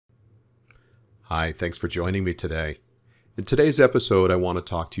Hi, thanks for joining me today. In today's episode, I want to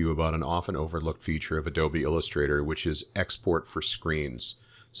talk to you about an often overlooked feature of Adobe Illustrator, which is export for screens.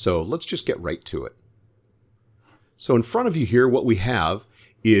 So let's just get right to it. So in front of you here, what we have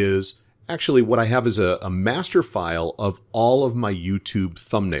is actually what I have is a master file of all of my YouTube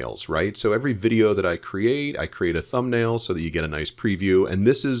thumbnails, right? So every video that I create a thumbnail so that you get a nice preview, and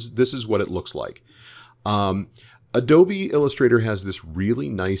this is what it looks like. Adobe Illustrator has this really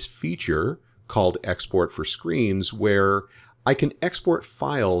nice feature called Export for Screens, where I can export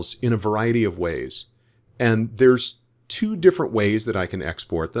files in a variety of ways. And there's two different ways that I can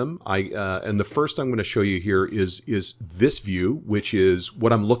export them. And the first I'm going to show you here is this view, which is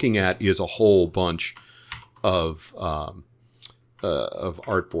what I'm looking at is a whole bunch of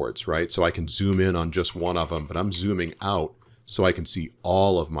artboards, right? So I can zoom in on just one of them, but I'm zooming out so I can see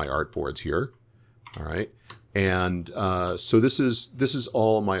all of my artboards here. All right. And so this is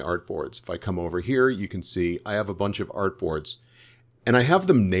all my artboards. If I come over here, you can see I have a bunch of artboards and I have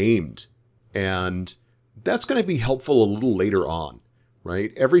them named, and that's going to be helpful a little later on,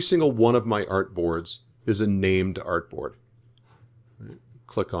 right? Every single one of my artboards is a named artboard. Right?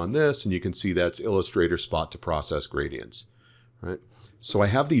 Click on this and you can see that's Illustrator Spot to Process Gradients, right? So I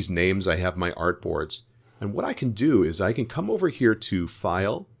have these names, I have my artboards, and what I can do is I can come over here to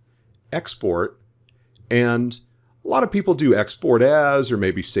File, Export, and a lot of people do export as or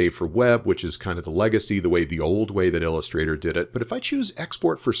maybe save for web, which is kind of the legacy, the old way that Illustrator did it. But if I choose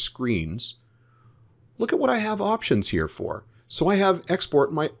export for screens, look at what I have options here for. So I have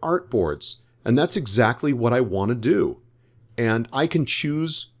export my artboards, and that's exactly what I want to do. And I can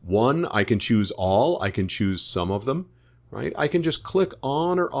choose one, I can choose all, I can choose some of them, right? I can just click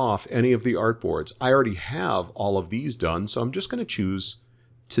on or off any of the artboards. I already have all of these done, so I'm just going to choose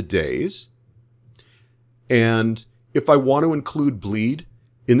today's. And if I want to include bleed,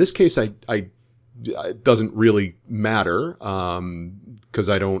 in this case, it doesn't really matter because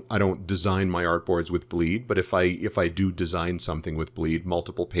I don't design my artboards with bleed. But if I do design something with bleed,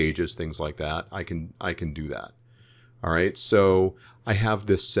 multiple pages, things like that, I can do that. All right. So I have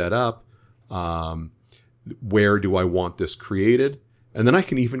this set up. Where do I want this created? And then I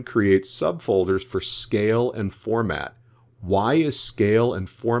can even create subfolders for scale and format. Why is scale and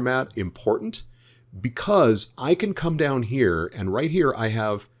format important? Because I can come down here, and right here I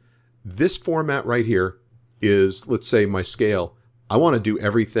have this format right here is, let's say, my scale. I want to do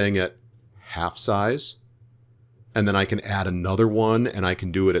everything at half size, and then I can add another one and I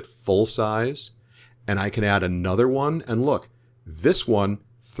can do it at full size, and I can add another one, and look, this one,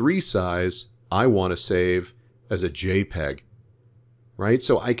 3 size, I want to save as a JPEG, right?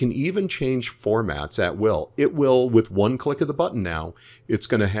 So I can even change formats at will. It will, with one click of the button now, it's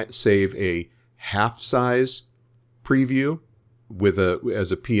going to save a half-size preview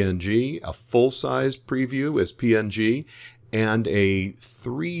as a PNG, a full-size preview as PNG, and a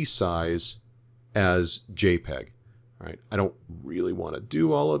 3 size as JPEG. All right, I don't really want to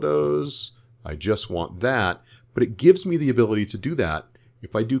do all of those. I just want that, but it gives me the ability to do that.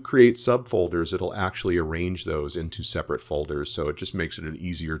 If I do create subfolders, it'll actually arrange those into separate folders, so it just makes it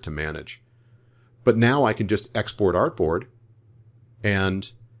easier to manage. But now I can just export artboard,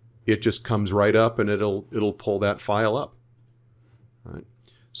 and it just comes right up and it'll pull that file up. All right.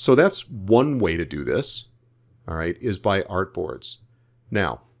 So that's one way to do this, all right, is by artboards.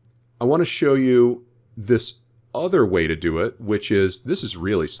 Now, I want to show you this other way to do it, which is, this is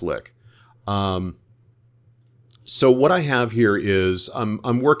really slick. So what I have here is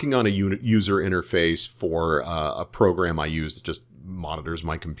I'm working on a user interface for a program I use that just monitors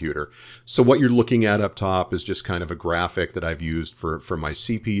my computer. So what you're looking at up top is just kind of a graphic that I've used for my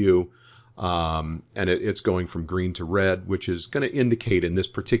CPU. And it's going from green to red, which is going to indicate in this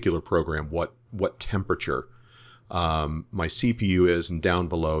particular program what temperature my CPU is, and down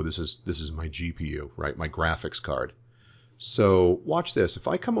below this is my GPU, right? My graphics card. So watch this. If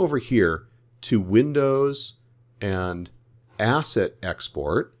I come over here to Windows and Asset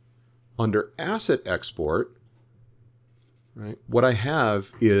Export, under Asset Export, right, what I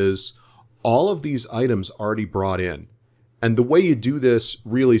have is all of these items already brought in. And the way you do this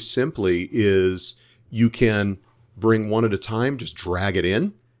really simply is you can bring one at a time, just drag it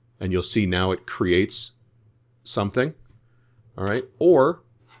in, and you'll see now it creates something. All right. Or,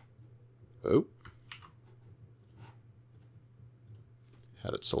 had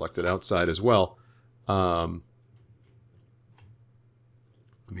it selected outside as well. Let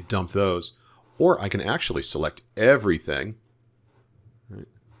me dump those. Or I can actually select everything. Right?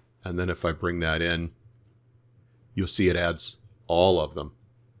 And then if I bring that in, you'll see it adds all of them.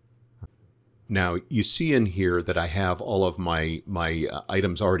 Now you see in here that I have all of my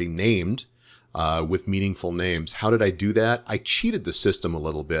items already named. with meaningful names. How did I do that? I cheated the system a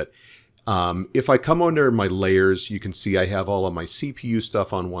little bit. If I come under my layers, you can see I have all of my CPU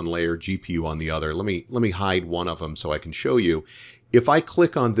stuff on one layer, GPU on the other. Let me hide one of them so I can show you. If I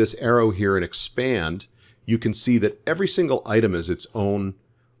click on this arrow here and expand, you can see that every single item is its own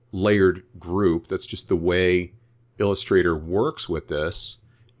layered group. That's just the way Illustrator works with this.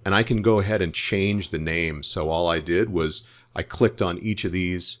 And I can go ahead and change the name. So all I did was I clicked on each of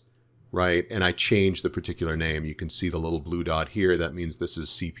these, right, and I changed the particular name. You can see the little blue dot here. That means this is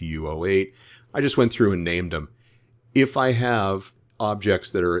CPU 08. I just went through and named them. If I have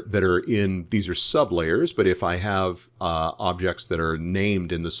objects that are in, these are sublayers, but if I have objects that are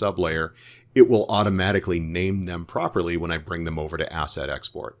named in the sublayer, it will automatically name them properly when I bring them over to Asset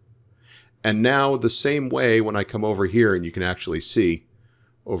Export. And now the same way when I come over here, and you can actually see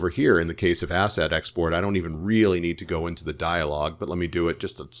over here in the case of Asset Export, I don't even really need to go into the dialog, but let me do it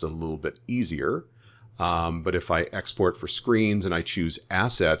just it's a little bit easier. But if I export for screens and I choose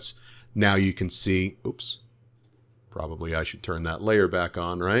Assets, now you can see, oops, probably I should turn that layer back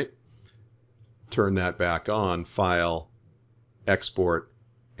on, right? Turn that back on, File, Export,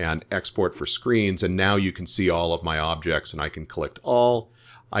 and Export for Screens, and now you can see all of my objects, and I can click All.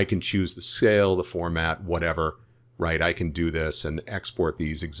 I can choose the scale, the format, whatever, right? I can do this and export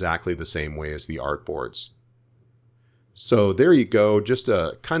these exactly the same way as the artboards. So there you go, just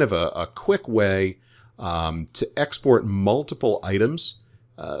a kind of a quick way to export multiple items,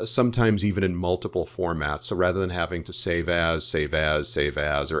 sometimes even in multiple formats. So rather than having to save as,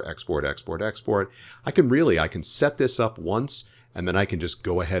 or export, I can set this up once, and then I can just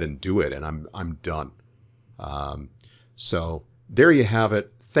go ahead and do it, and I'm done. So there you have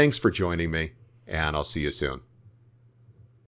it. Thanks for joining me, and I'll see you soon.